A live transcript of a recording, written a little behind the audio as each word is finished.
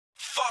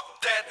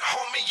Fuck that,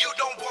 homie, you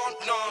don't want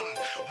none.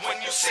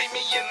 When you see me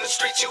in the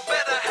streets, you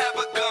better have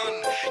a gun.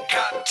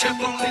 Got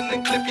Teflon in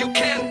the clip you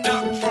can't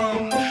duck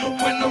from.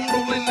 When I'm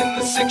rolling in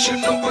the six, you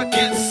know I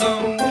get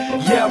some.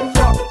 Yeah,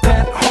 fuck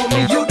that,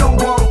 homie, you don't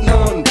want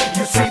none.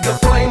 You see the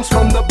flames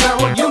from the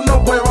barrel, you know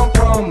where I'm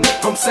from.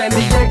 From San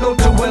Diego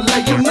to LA,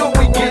 you know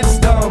we get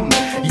dumb.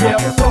 Yeah,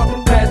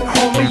 fuck that,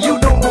 homie, you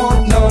don't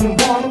want none,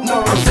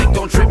 I'm sick,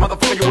 don't trip,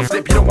 motherfucker, you will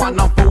slip, you don't want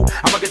none, fool.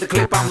 I'ma get the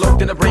clip, I'm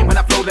locked in the brain when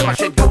I flow, let my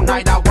shit go.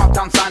 Night out, walk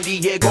down San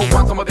Diego,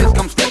 want some of this,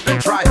 come step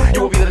and try.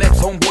 You will be the next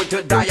homeboy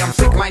to die, I'm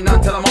sick like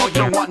none, tell them all you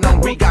don't want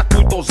none. We got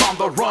putos on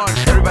the run,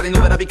 everybody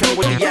know that I be coming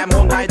with the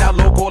ammo. Night out,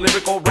 loco,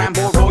 lyrical,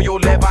 Rambo,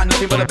 Royo, Leva,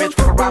 nothing but a bitch.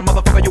 Fuck around,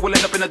 motherfucker, you will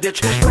end up in a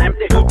ditch.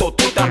 Puto,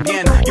 tú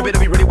también, you better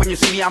be ready when you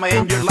see me. I'ma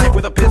end your life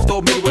with a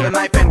pistol, maybe with a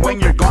knife, and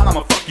when you're gone,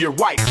 I'ma fuck your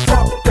wife.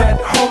 Fuck that,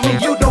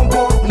 homie, you don't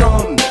want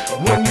none.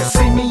 When you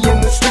see me in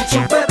the streets,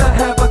 you better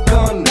have a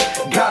gun.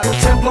 Got a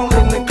Teflon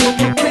in the clip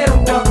you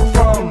can't duck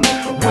from.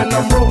 When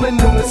I'm rolling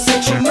in the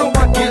six, you know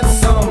I get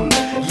some.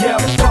 Yeah,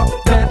 fuck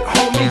that,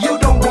 homie, you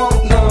don't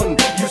want none.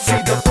 You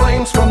see the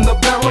flames from the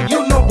barrel,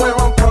 you know where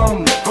I'm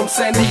from. From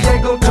San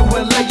Diego to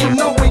LA, you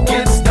know we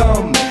get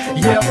dumb.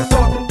 Yeah,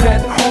 fuck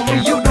that,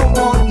 homie, you don't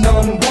want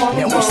none.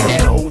 Now it's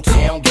that old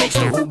town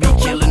gangster who be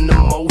killing the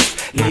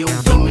most. Lil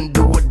demon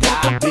do or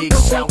die, big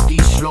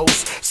Southeast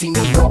flows. See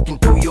me walking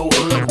through your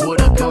hood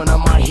with a gun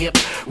on my hip.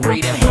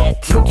 Raider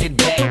hat, tilted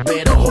back,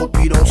 better hope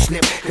you don't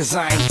slip. Cause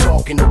I ain't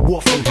talking to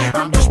wolfing,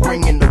 I'm just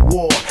bringing the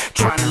war.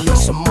 Trying to leave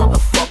some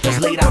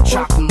motherfuckers laid out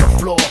chopped on the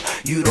floor.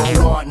 You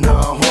don't want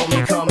none,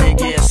 homie, come and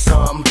get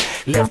some.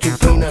 Left two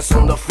peanuts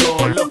on the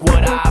floor, look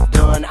what I've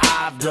done.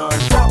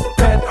 Fuck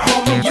that,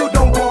 homie, you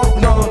don't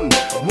want none.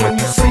 When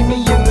you see me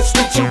in the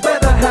streets, you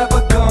better have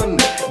a gun.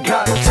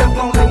 Got a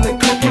Teflon in the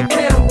clip you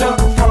can't duck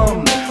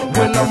from.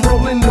 When I'm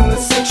rolling in the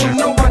six, you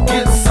know I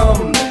get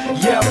some.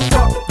 Yeah,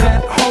 fuck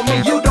that,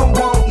 homie, you don't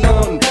want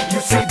none. You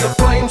see the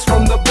flames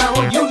from the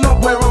barrel, you know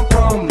where I'm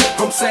from.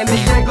 From San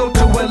Diego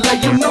to LA,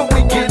 you know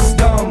we get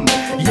dumb.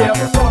 Yeah,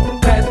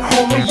 fuck that,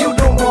 homie, you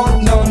don't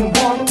want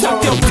none.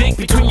 Tuck your dick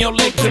between your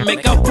legs and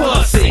make a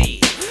pussy.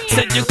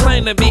 Said you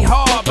claim to be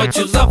hard, but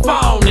you's a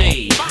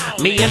phony.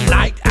 Me and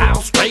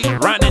Knightowl straight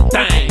running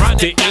things.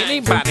 Did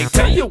anybody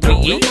tell you we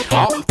eat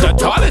off the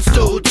toilet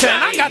stool?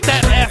 I got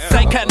that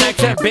SA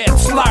connection, bitch,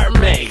 slur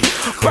me.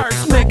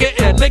 First nigga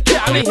in the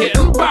county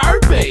hitting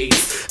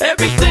burpees.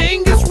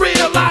 Everything is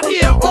real out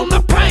here on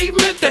the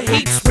pavement. The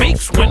heat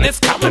speaks when it's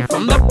coming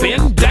from the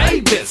Ben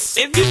Davis.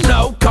 If you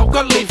know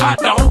Coca Leaf, I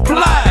don't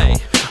play.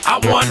 I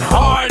want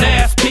hard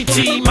ass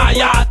PG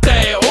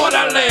Mayate,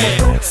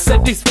 orderly.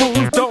 Said these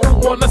fools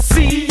don't wanna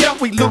see ya.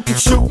 We lookin'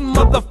 shootin'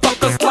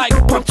 motherfuckers like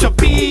punch a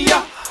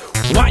beer.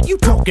 Why you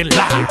talking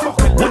loud?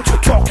 What you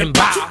talking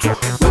about?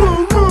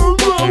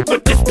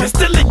 With this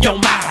pistol in your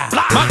mouth.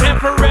 My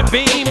infrared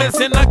beam is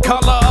in the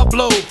color of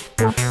blue.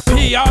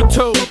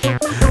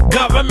 PR2,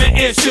 government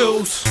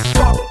issues.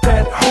 Fuck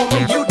that,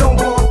 homie, you don't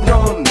want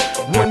none.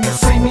 When you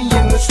see me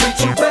in the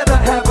streets, you better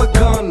have a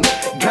gun.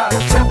 Got a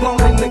Teflon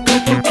in the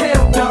clip you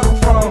can't duck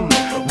from.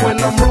 When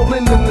I'm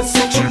rolling in the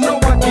six, you know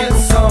I get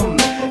some.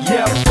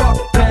 Yeah, fuck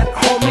that,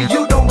 homie,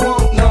 you don't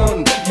want none.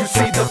 You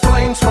see the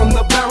flames from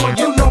the barrel,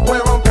 you know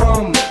where I'm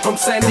from. From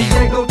San Diego